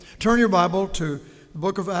Turn your Bible to the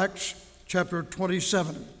book of Acts, chapter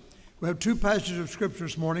 27. We have two passages of Scripture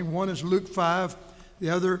this morning. One is Luke 5,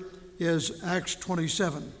 the other is Acts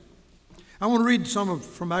 27. I want to read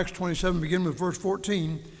from Acts 27, beginning with verse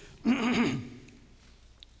 14.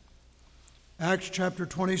 Acts chapter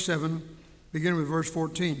 27, beginning with verse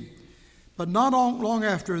 14. But not long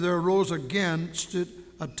after there arose against it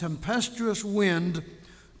a tempestuous wind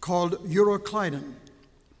called Euroclydon.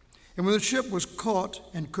 And when the ship was caught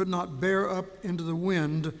and could not bear up into the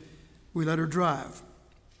wind, we let her drive.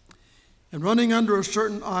 And running under a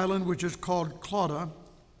certain island which is called Clauda,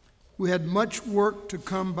 we had much work to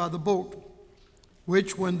come by the boat,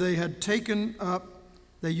 which when they had taken up,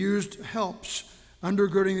 they used helps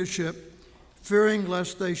undergirding the ship, fearing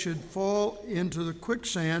lest they should fall into the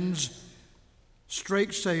quicksands,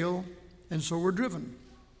 strake sail, and so were driven.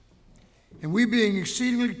 And we being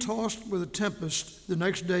exceedingly tossed with a tempest, the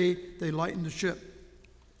next day they lightened the ship.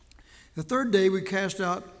 The third day we cast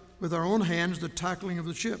out with our own hands the tackling of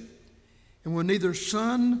the ship. And when neither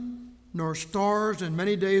sun nor stars in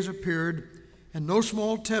many days appeared, and no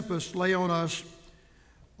small tempest lay on us,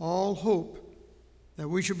 all hope that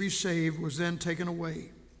we should be saved was then taken away.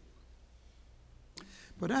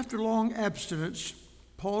 But after long abstinence,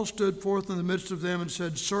 Paul stood forth in the midst of them and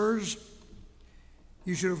said, Sirs,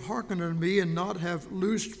 you should have hearkened unto me and not have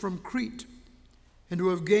loosed from Crete, and to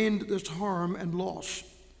have gained this harm and loss.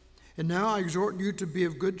 And now I exhort you to be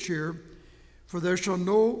of good cheer, for there shall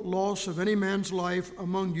no loss of any man's life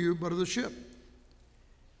among you but of the ship.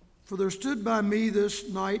 For there stood by me this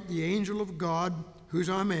night the angel of God, whose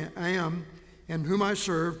I am, and whom I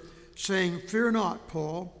serve, saying, Fear not,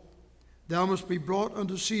 Paul, thou must be brought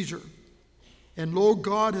unto Caesar. And lo,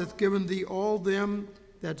 God hath given thee all them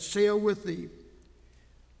that sail with thee.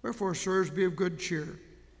 Wherefore, sirs, be of good cheer,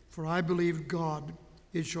 for I believe God,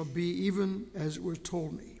 it shall be even as it was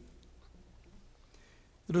told me.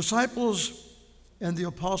 The disciples and the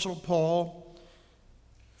Apostle Paul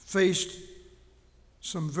faced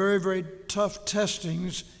some very, very tough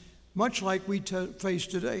testings, much like we face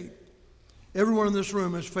today. Everyone in this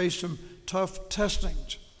room has faced some tough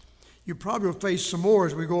testings. You probably will face some more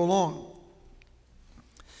as we go along.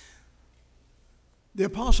 The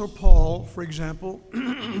Apostle Paul, for example,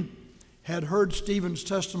 had heard Stephen's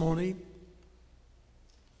testimony.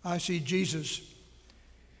 I see Jesus.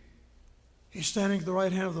 He's standing at the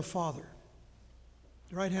right hand of the Father,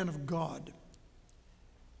 the right hand of God.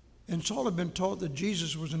 And Saul had been taught that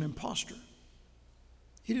Jesus was an impostor.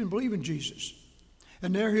 He didn't believe in Jesus.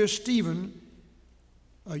 And there here's Stephen,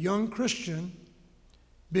 a young Christian,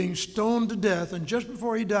 being stoned to death. And just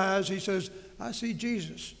before he dies, he says, I see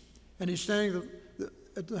Jesus. And he's standing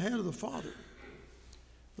at the hand of the Father.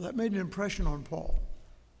 Well, that made an impression on Paul.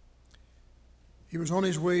 He was on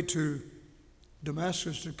his way to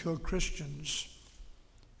Damascus to kill Christians.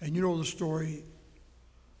 And you know the story.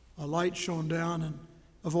 A light shone down and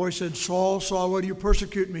a voice said, Saul, Saul, why do you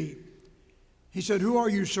persecute me? He said, Who are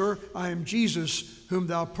you, sir? I am Jesus, whom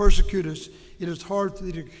thou persecutest. It is hard for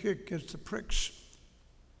thee to kick against the pricks.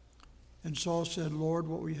 And Saul said, Lord,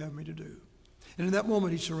 what will you have me to do? And in that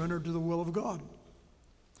moment, he surrendered to the will of God.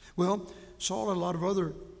 Well, Saul had a lot of other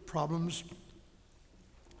problems.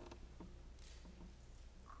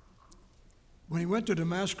 When he went to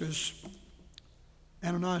Damascus,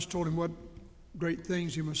 Ananias told him what great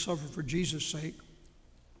things he must suffer for Jesus' sake.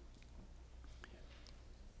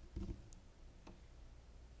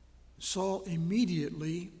 Saul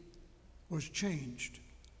immediately was changed.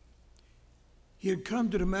 He had come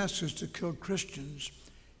to Damascus to kill Christians,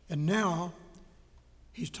 and now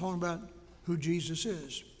he's talking about who Jesus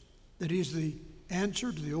is, that he's the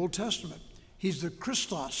answer to the Old Testament. He's the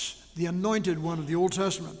Christos, the anointed one of the Old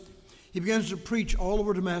Testament. He begins to preach all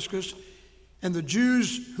over Damascus, and the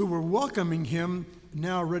Jews who were welcoming him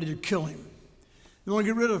now are ready to kill him. They want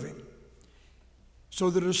to get rid of him. So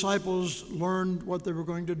the disciples learned what they were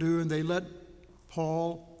going to do, and they let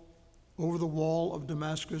Paul over the wall of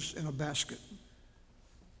Damascus in a basket.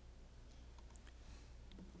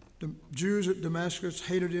 The Jews at Damascus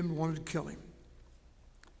hated him and wanted to kill him.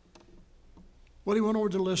 Well, he went over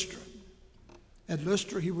to Lystra. At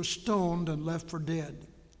Lystra, he was stoned and left for dead.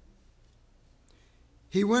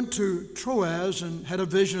 He went to Troas and had a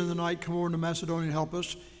vision in the night, come over to Macedonia and help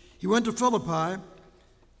us. He went to Philippi,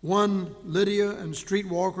 won Lydia and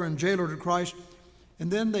streetwalker and jailer to Christ, and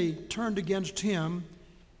then they turned against him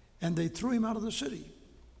and they threw him out of the city.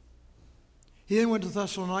 He then went to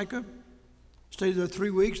Thessalonica, stayed there 3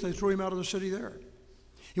 weeks, they threw him out of the city there.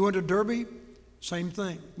 He went to Derbe, same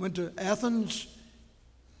thing. Went to Athens,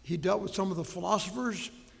 he dealt with some of the philosophers,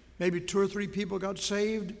 maybe 2 or 3 people got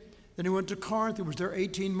saved. Then he went to Corinth. He was there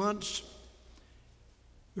 18 months,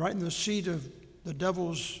 right in the seat of the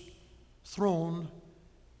devil's throne.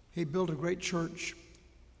 He built a great church.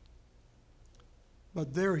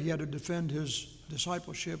 But there he had to defend his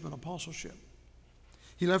discipleship and apostleship.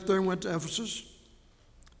 He left there and went to Ephesus.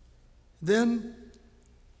 Then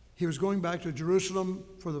he was going back to Jerusalem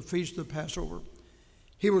for the feast of the Passover.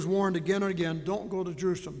 He was warned again and again, don't go to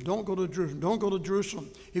Jerusalem, don't go to Jerusalem, don't go to Jerusalem.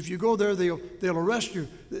 If you go there, they'll arrest you,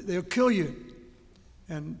 they'll kill you.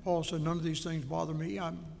 And Paul said, none of these things bother me.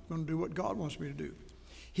 I'm going to do what God wants me to do.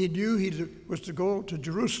 He knew he was to go to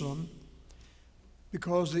Jerusalem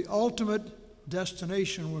because the ultimate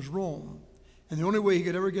destination was Rome. And the only way he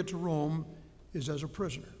could ever get to Rome is as a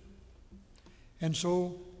prisoner. And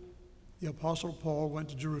so the Apostle Paul went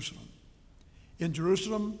to Jerusalem. In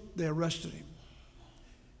Jerusalem, they arrested him,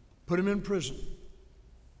 put him in prison.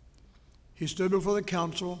 He stood before the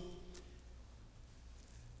council.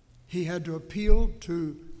 He had to appeal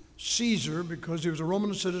to Caesar because he was a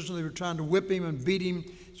Roman citizen. They were trying to whip him and beat him.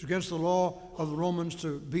 It's against the law of the Romans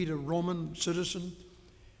to beat a Roman citizen.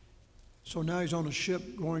 So now he's on a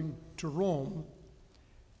ship going to Rome.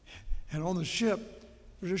 And on the ship,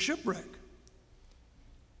 there's a shipwreck.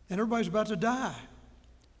 And everybody's about to die.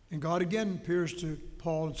 And God again appears to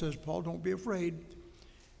Paul and says, Paul, don't be afraid.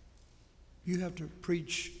 You have to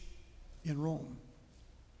preach in Rome.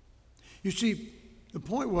 You see, the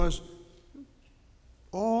point was,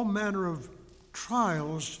 all manner of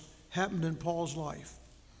trials happened in Paul's life.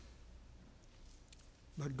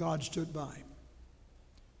 But God stood by him.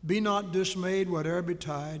 Be not dismayed, whatever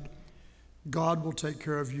betide, God will take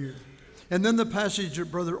care of you. And then the passage that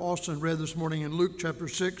Brother Austin read this morning in Luke chapter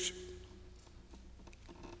 6.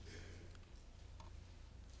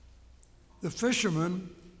 The fishermen,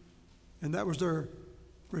 and that was their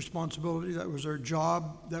responsibility, that was their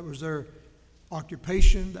job, that was their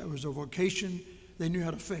occupation, that was their vocation. They knew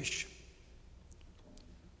how to fish.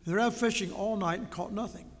 They were out fishing all night and caught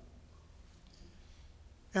nothing.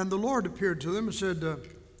 And the Lord appeared to them and said,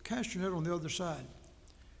 cast your net on the other side.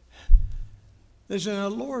 They said, now,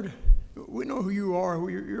 Lord, we know who you are.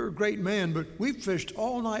 You're a great man, but we've fished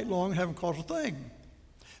all night long and haven't caught a thing.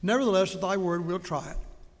 Nevertheless, at thy word, we'll try it.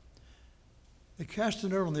 They cast the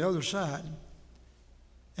net on the other side,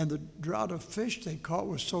 and the drought of fish they caught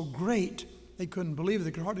was so great, they couldn't believe it.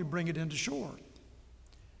 They could hardly bring it into shore.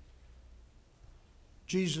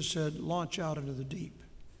 Jesus said, launch out into the deep.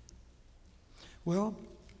 Well,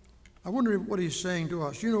 I wonder what he's saying to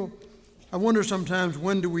us. You know, I wonder sometimes,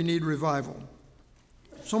 when do we need revival?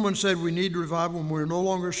 Someone said we need revival when we're no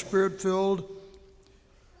longer spirit-filled,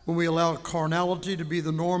 when we allow carnality to be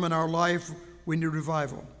the norm in our life, we need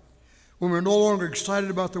revival. When we're no longer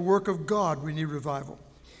excited about the work of God, we need revival.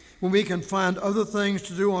 When we can find other things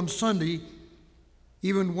to do on Sunday,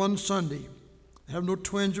 even one Sunday, have no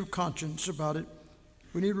twinge of conscience about it,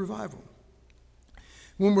 we need revival.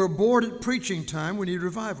 When we're bored at preaching time, we need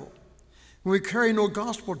revival. When we carry no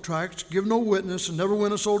gospel tracts, give no witness, and never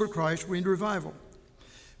win a soul to Christ, we need revival.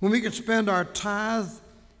 When we can spend our tithe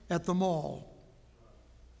at the mall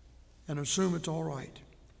and assume it's all right,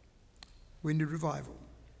 we need revival.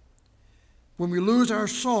 When we lose our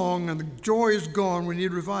song and the joy is gone, we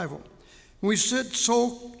need revival. When we sit,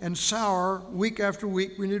 soak, and sour week after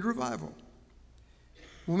week, we need revival.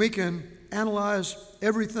 When we can analyze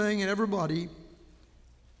everything and everybody,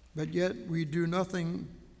 but yet we do nothing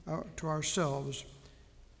to ourselves,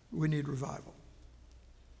 we need revival.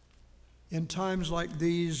 In times like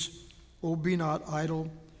these, oh, be not idle.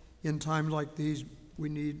 In times like these, we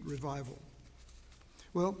need revival.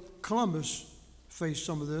 Well, Columbus faced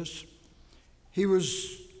some of this. He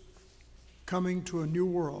was coming to a new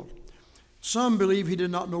world. Some believe he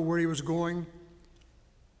did not know where he was going.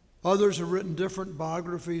 Others have written different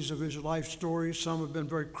biographies of his life story. Some have been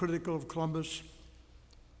very critical of Columbus.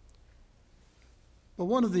 But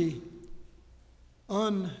one of the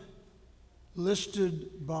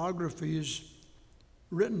unlisted biographies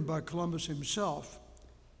written by Columbus himself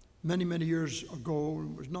many, many years ago,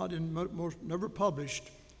 was not in never published,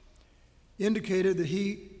 indicated that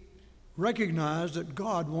he recognized that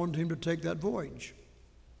God wanted him to take that voyage.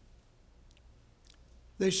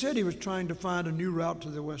 They said he was trying to find a new route to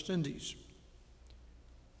the West Indies.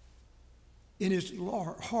 In his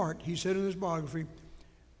heart, he said in his biography,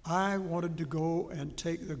 I wanted to go and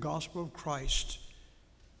take the gospel of Christ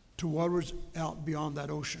to what was out beyond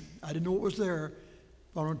that ocean. I didn't know what was there,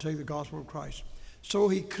 but I want to take the gospel of Christ. So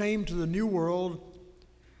he came to the New World,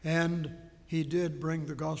 and he did bring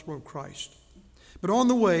the gospel of Christ. But on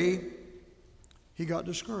the way, he got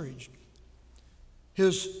discouraged.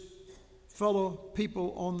 His fellow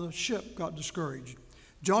people on the ship got discouraged.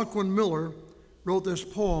 Joaquin Miller wrote this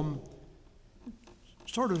poem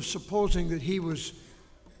sort of supposing that he was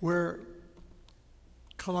where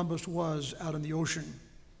Columbus was out in the ocean.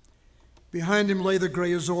 Behind him lay the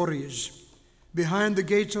gray Azores, behind the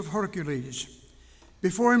gates of Hercules.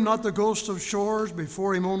 Before him not the ghost of shores,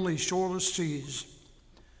 before him only shoreless seas.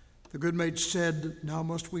 The good mate said, now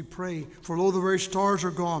must we pray, for lo, the very stars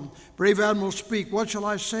are gone. Brave admiral, speak, what shall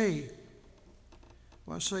I say?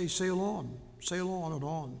 Well, I say, sail on and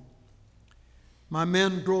on. My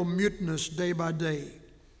men grow mutinous day by day.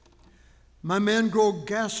 My men grow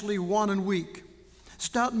ghastly, wan and weak.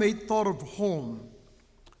 Stout mate thought of home.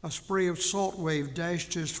 A spray of salt wave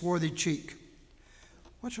dashed his swarthy cheek.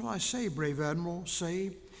 What shall I say, brave admiral,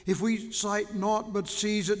 say? If we sight naught but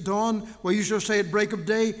seas at dawn, well, you shall say at break of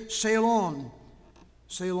day, sail on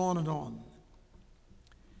and on.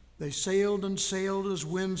 They sailed and sailed as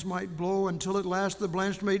winds might blow, until at last the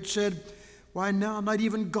blanched mate said, why now not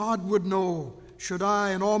even God would know. Should I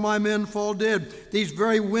and all my men fall dead, these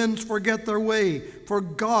very winds forget their way, for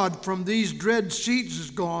God from these dread seas is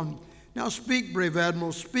gone. Now speak, brave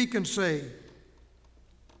admiral, speak and say.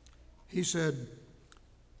 He said,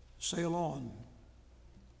 sail on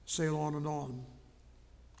and on.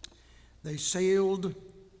 They sailed,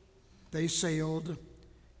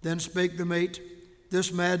 then spake the mate,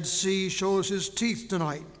 this mad sea shows his teeth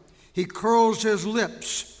tonight. He curls his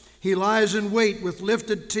lips, he lies in wait with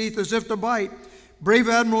lifted teeth as if to bite. Brave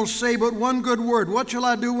admirals, say but one good word, what shall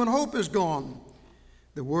I do when hope is gone?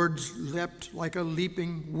 The words leapt like a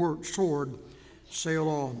leaping sword, sail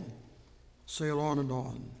on and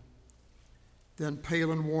on. Then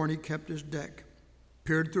pale and worn he kept his deck,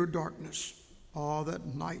 peered through darkness,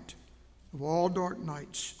 that night of all dark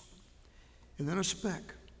nights. And then a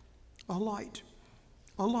speck, a light.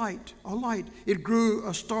 It grew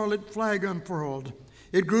a starlit flag unfurled.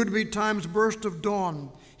 It grew to be time's burst of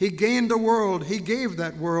dawn. He gained the world, he gave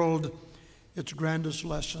that world its grandest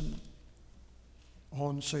lesson.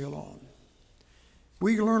 On, sail on.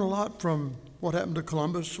 We learn a lot from what happened to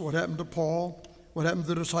Columbus, what happened to Paul, what happened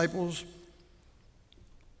to the disciples.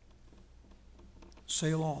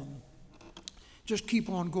 Sail on. Just keep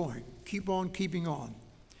on going. Keep on keeping on.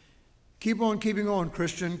 Keep on keeping on,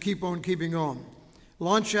 Christian. Keep on keeping on.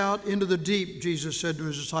 Launch out into the deep, Jesus said to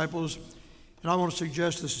his disciples. And I want to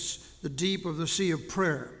suggest this is the deep of the sea of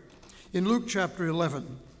prayer. In Luke chapter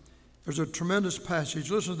 11, there's a tremendous passage.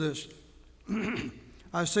 Listen to this.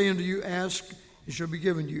 I say unto you, ask, it shall be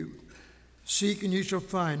given you. Seek, and ye shall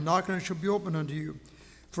find. Knock, and it shall be opened unto you.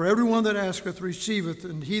 For everyone that asketh receiveth,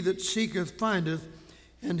 and he that seeketh findeth,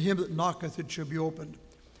 and him that knocketh it shall be opened.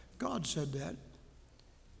 God said that.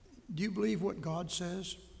 Do you believe what God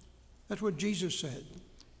says? That's what Jesus said.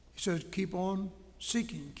 He says, keep on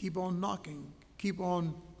seeking, keep on knocking, keep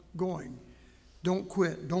on going. Don't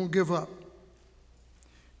quit, don't give up.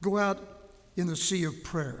 Go out in the sea of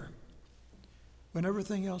prayer. When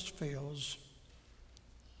everything else fails,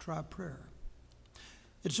 try prayer.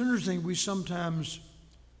 It's interesting, we sometimes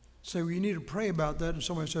say, well, you need to pray about that, and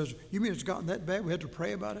somebody says, you mean it's gotten that bad we have to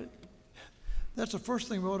pray about it? That's the first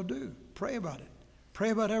thing we ought to do, pray about it. Pray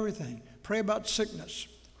about everything. Pray about sickness.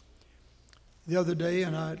 The other day,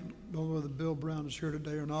 and I don't know whether Bill Brown is here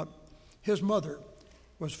today or not, his mother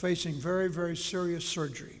was facing very, very serious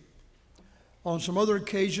surgery. On some other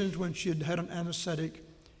occasions when she had had an anesthetic,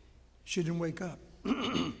 she didn't wake up.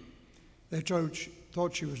 They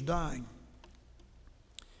thought she was dying.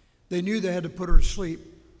 They knew they had to put her to sleep.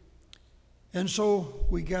 And so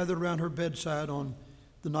we gathered around her bedside on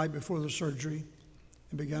the night before the surgery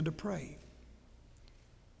and began to pray.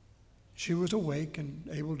 She was awake and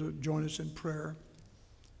able to join us in prayer.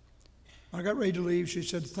 When I got ready to leave, she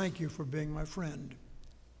said, thank you for being my friend.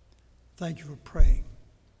 Thank you for praying.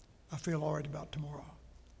 I feel all right about tomorrow.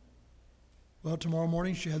 Well, tomorrow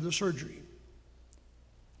morning she had the surgery.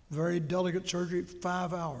 Very delicate surgery,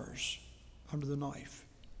 5 hours under the knife.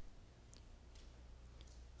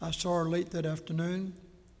 I saw her late that afternoon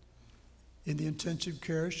in the intensive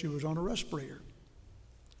care. She was on a respirator.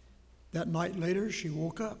 That night later, she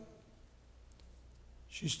woke up.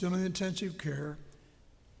 She's still in intensive care.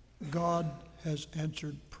 God has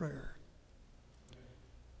answered prayer.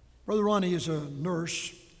 Brother Ronnie is a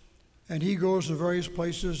nurse, and he goes to various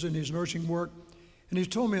places in his nursing work, and he's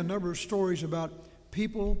told me a number of stories about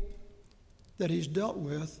people that he's dealt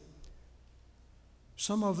with,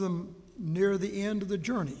 some of them near the end of the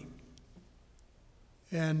journey.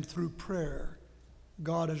 And through prayer,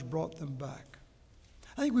 God has brought them back.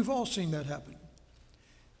 I think we've all seen that happen.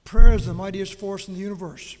 Prayer is the mightiest force in the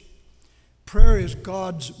universe. Prayer is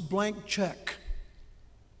God's blank check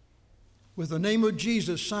with the name of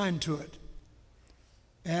Jesus signed to it.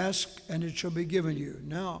 Ask, and it shall be given you.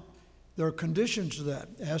 Now, there are conditions to that.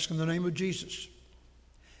 Ask in the name of Jesus.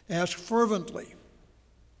 Ask fervently.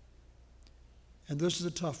 And this is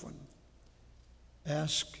a tough one.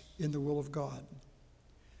 Ask in the will of God.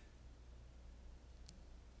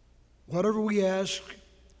 Whatever we ask,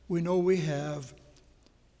 we know we have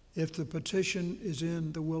if the petition is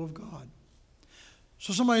in the will of God.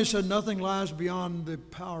 So somebody said nothing lies beyond the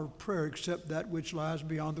power of prayer except that which lies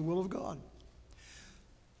beyond the will of God.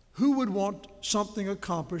 Who would want something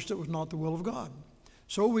accomplished that was not the will of God?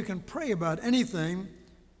 So we can pray about anything,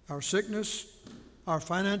 our sickness, our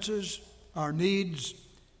finances, our needs,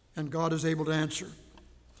 and God is able to answer.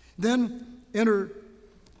 Then enter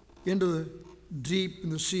into the deep in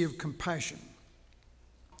the sea of compassion.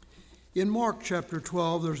 In Mark chapter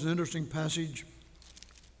 12, there's an interesting passage.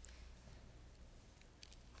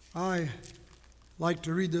 I like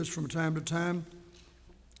to read this from time to time.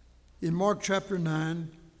 In Mark chapter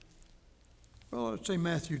 9, well, let's say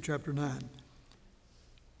Matthew chapter 9.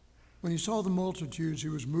 When he saw the multitudes, he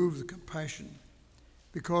was moved with compassion,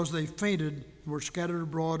 because they fainted and were scattered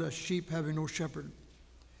abroad as sheep having no shepherd.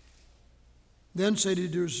 Then said he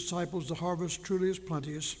to his disciples, the harvest truly is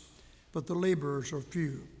plenteous, but the laborers are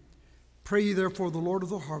few. Pray ye therefore the Lord of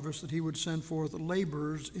the harvest that he would send forth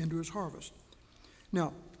laborers into his harvest.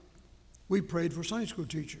 Now, we prayed for Sunday school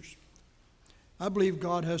teachers. I believe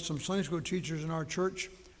God has some Sunday school teachers in our church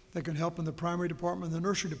that can help in the primary department and the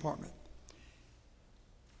nursery department.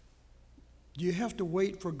 Do you have to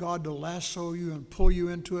wait for God to lasso you and pull you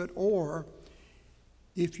into it? Or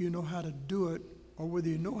if you know how to do it, or whether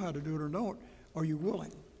you know how to do it or don't, are you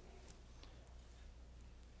willing?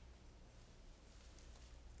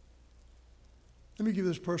 Let me give you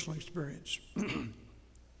this personal experience.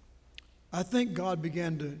 I think God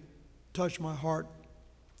began to touch my heart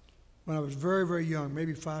when I was very, very young,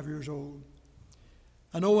 maybe 5 years old.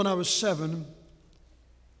 I know when I was 7,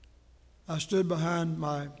 I stood behind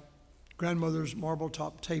my grandmother's marble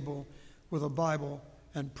top table with a Bible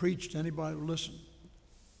and preached to anybody who would listen.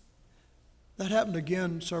 That happened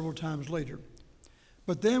again several times later.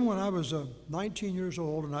 But then when I was 19 years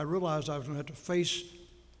old and I realized I was going to have to face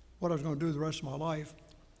what I was going to do the rest of my life,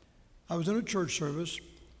 I was in a church service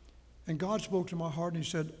and God spoke to my heart and he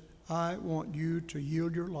said, I want you to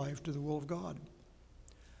yield your life to the will of God.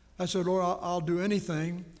 I said, Lord, I'll do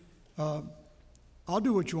anything. I'll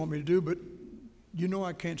do what you want me to do, but you know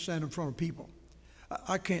I can't stand in front of people.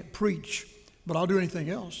 I can't preach, but I'll do anything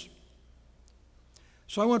else.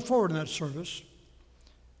 So I went forward in that service.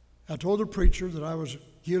 I told the preacher that I was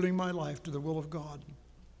yielding my life to the will of God.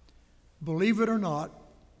 Believe it or not,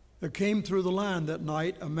 there came through the line that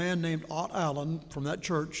night a man named Ott Allen from that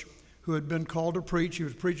church who had been called to preach. He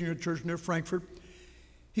was preaching at a church near Frankfurt.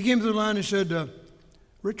 He came through the line and said,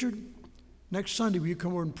 Richard, next Sunday will you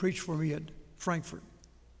come over and preach for me at Frankfurt?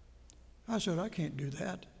 I said, I can't do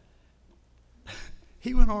that.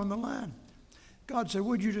 He went on the line. God said,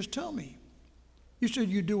 would you just tell me? You said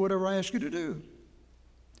you'd do whatever I asked you to do.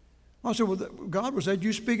 I said, well, God, was that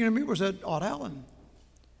you speaking to me? Was that Ott Allen?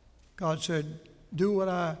 God said, do what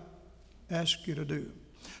I asked you to do.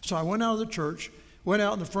 So I went out of the church, went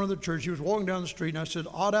out in the front of the church. He was walking down the street, and I said,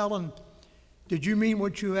 Ott Allen, did you mean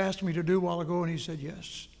what you asked me to do a while ago? And he said,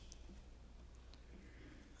 yes.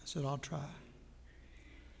 I said, I'll try.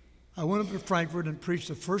 I went up to Frankfurt and preached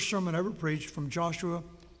the first sermon I ever preached from Joshua,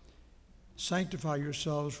 sanctify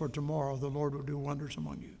yourselves, for tomorrow the Lord will do wonders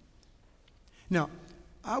among you. Now,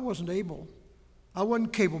 I wasn't able. I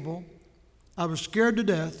wasn't capable. I was scared to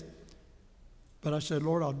death. But I said,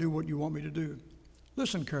 Lord, I'll do what you want me to do.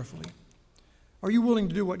 Listen carefully. Are you willing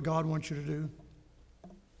to do what God wants you to do?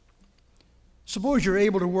 Suppose you're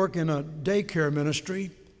able to work in a daycare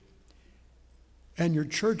ministry and your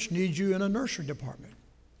church needs you in a nursery department.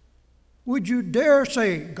 Would you dare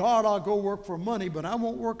say, God, I'll go work for money, but I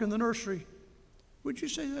won't work in the nursery? Would you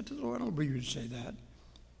say that to the Lord? I don't believe you'd say that.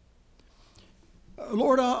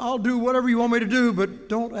 Lord, I'll do whatever you want me to do, but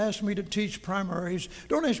don't ask me to teach primaries.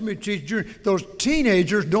 Don't ask me to teach junior. Those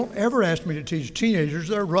teenagers, don't ever ask me to teach teenagers.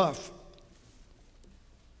 They're rough.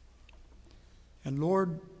 And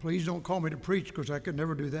Lord, please don't call me to preach because I could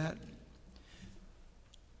never do that.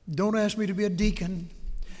 Don't ask me to be a deacon.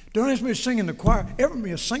 Don't ask me to sing in the choir. Ever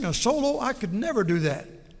me to sing a solo? I could never do that.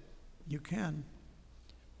 You can.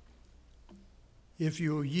 If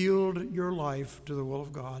you yield your life to the will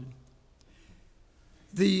of God.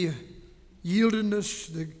 The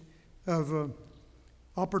yieldedness of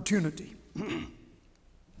opportunity.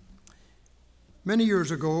 Many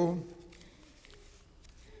years ago,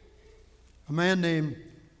 a man named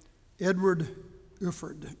Edward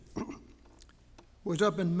Ufford was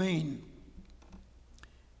up in Maine.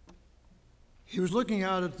 he was looking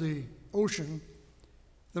out at the ocean.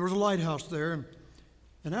 There was a lighthouse there,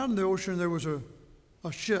 and out in the ocean there was a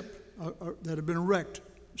ship that had been wrecked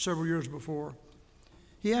several years before.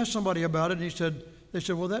 He asked somebody about it, and they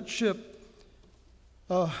said, well, that ship,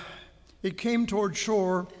 it came toward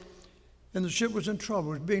shore, and the ship was in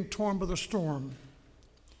trouble. It was being torn by the storm.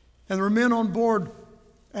 And there were men on board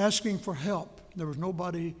asking for help. There was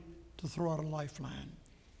nobody to throw out a lifeline.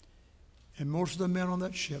 And most of the men on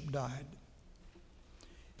that ship died.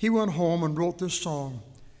 He went home and wrote this song.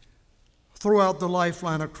 Throw out the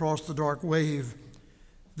lifeline across the dark wave.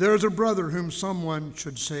 There's a brother whom someone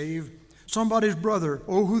should save. Somebody's brother.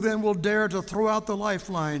 Oh, who then will dare to throw out the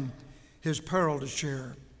lifeline, his peril to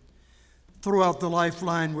share? Throw out the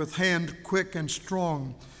lifeline with hand quick and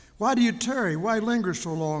strong. Why do you tarry? Why linger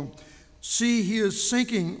so long? See, he is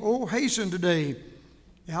sinking. Oh, hasten today.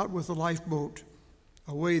 Out with the lifeboat.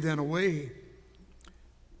 Away then, away.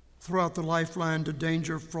 Throw out the lifeline to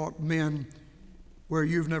danger-fraught men where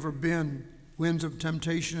you've never been. Winds of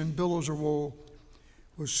temptation and billows of woe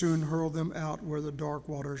will soon hurl them out where the dark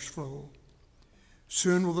waters flow.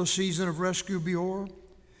 Soon will the season of rescue be o'er.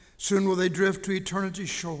 Soon will they drift to eternity's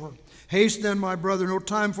shore. Haste then, my brother, no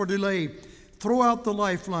time for delay. Throw out the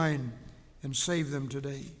lifeline and save them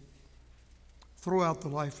today. Throw out the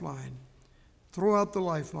lifeline. Throw out the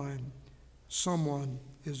lifeline. Someone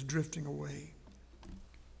is drifting away.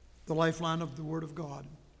 The lifeline of the Word of God.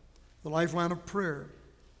 The lifeline of prayer.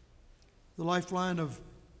 The lifeline of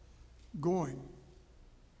going.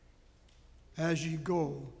 As ye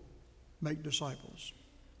go, make disciples.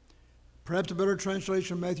 Perhaps a better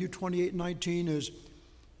translation of Matthew 28:19 is,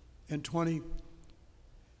 and 20, it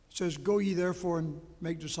says, go ye therefore and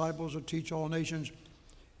make disciples and teach all nations.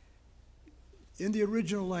 In the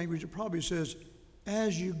original language, it probably says,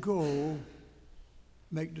 as you go,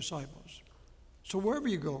 make disciples. So wherever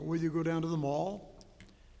you go, whether you go down to the mall,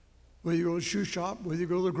 whether you go to the shoe shop, whether you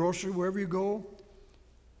go to the grocery, wherever you go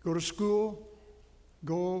to school,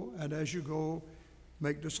 go, and as you go,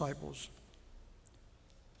 make disciples.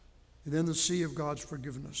 And then the sea of God's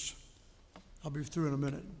forgiveness. I'll be through in a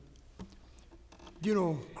minute. Do you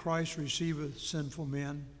know Christ receiveth sinful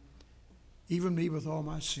men, even me with all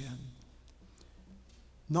my sin?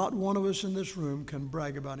 Not one of us in this room can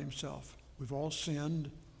brag about himself. We've all sinned.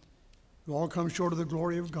 We all come short of the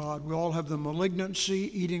glory of God. We all have the malignancy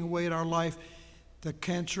eating away at our life, the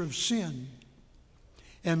cancer of sin.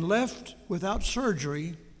 And left without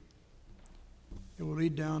surgery, it will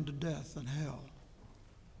lead down to death and hell.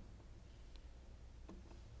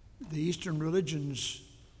 The Eastern religions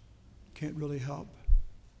can't really help.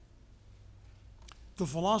 The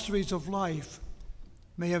philosophies of life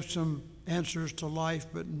may have some answers to life,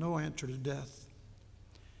 but no answer to death.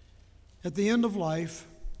 At the end of life,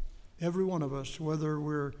 every one of us, whether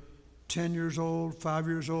we're 10 years old, 5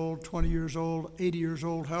 years old, 20 years old, 80 years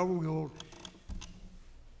old, however old,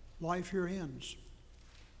 life here ends.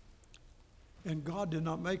 And God did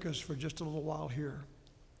not make us for just a little while here.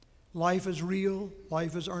 Life is real,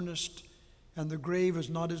 life is earnest, and the grave is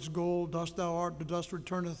not its goal. Dust thou art, to dust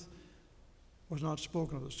returneth, was not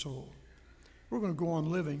spoken of the soul. We're going to go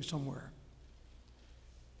on living somewhere.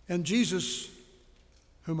 And Jesus,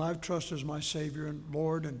 whom I've trusted as my Savior and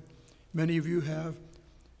Lord, and many of you have,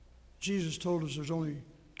 Jesus told us there's only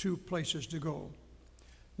two places to go.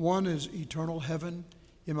 One is eternal heaven.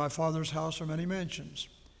 In my Father's house are many mansions.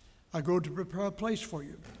 I go to prepare a place for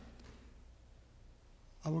you.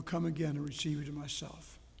 I will come again and receive you to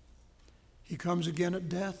myself. He comes again at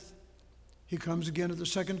death. He comes again at the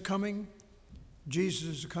second coming.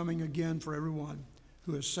 Jesus is coming again for everyone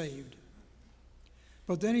who is saved.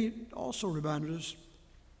 But then he also reminded us,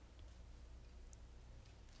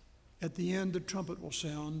 at the end the trumpet will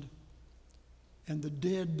sound, and the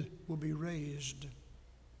dead will be raised.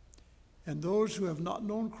 And those who have not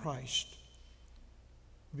known Christ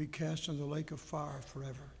will be cast in the lake of fire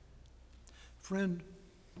forever. Friend,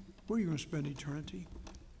 where are you going to spend eternity?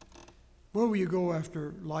 Where will you go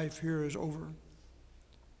after life here is over?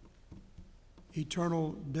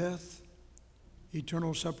 Eternal death,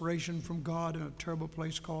 eternal separation from God in a terrible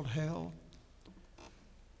place called hell,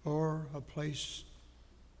 or a place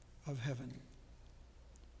of heaven?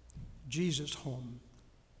 Jesus' home.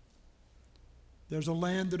 There's a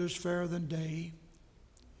land that is fairer than day.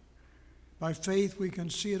 By faith we can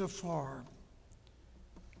see it afar,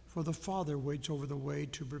 for the Father waits over the way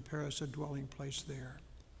to prepare us a dwelling place there.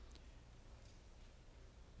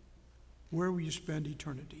 Where will you spend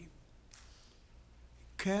eternity?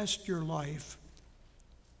 Cast your life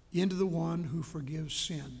into the one who forgives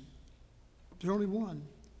sin. There's only one.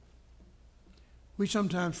 We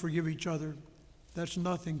sometimes forgive each other That's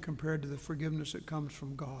nothing compared to the forgiveness that comes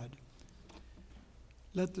from God.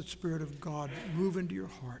 Let the Spirit of God move into your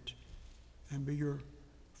heart and be your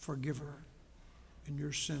forgiver and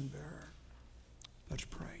your sin bearer. Let's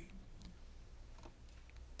pray.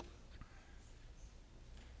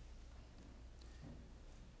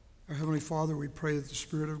 Our Heavenly Father, we pray that the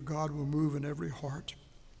Spirit of God will move in every heart.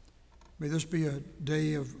 May this be a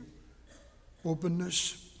day of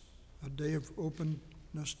openness, a day of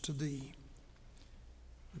openness to Thee.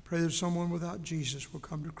 We pray that someone without Jesus will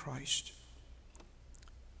come to Christ.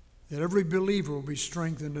 That every believer will be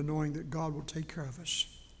strengthened in knowing that God will take care of us.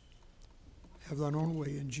 Have thine own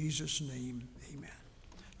way in Jesus' name, amen.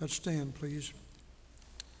 Let's stand, please.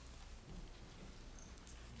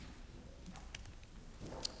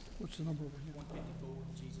 What's the number over here? 154,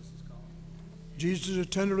 Jesus is calling. Jesus is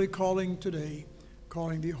tenderly calling today,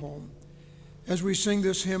 calling thee home. As we sing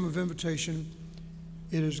this hymn of invitation,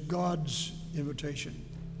 it is God's invitation.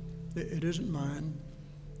 It isn't mine.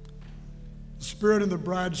 The Spirit and the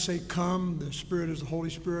bride say, come. The Spirit is the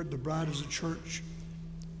Holy Spirit. The bride is the church.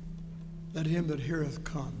 Let him that heareth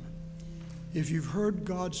come. If you've heard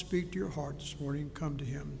God speak to your heart this morning, come to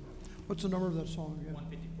him. What's the number of that song again?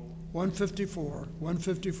 154.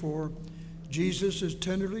 154. Jesus is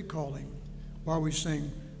tenderly calling while we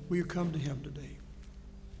sing, will you come to him today?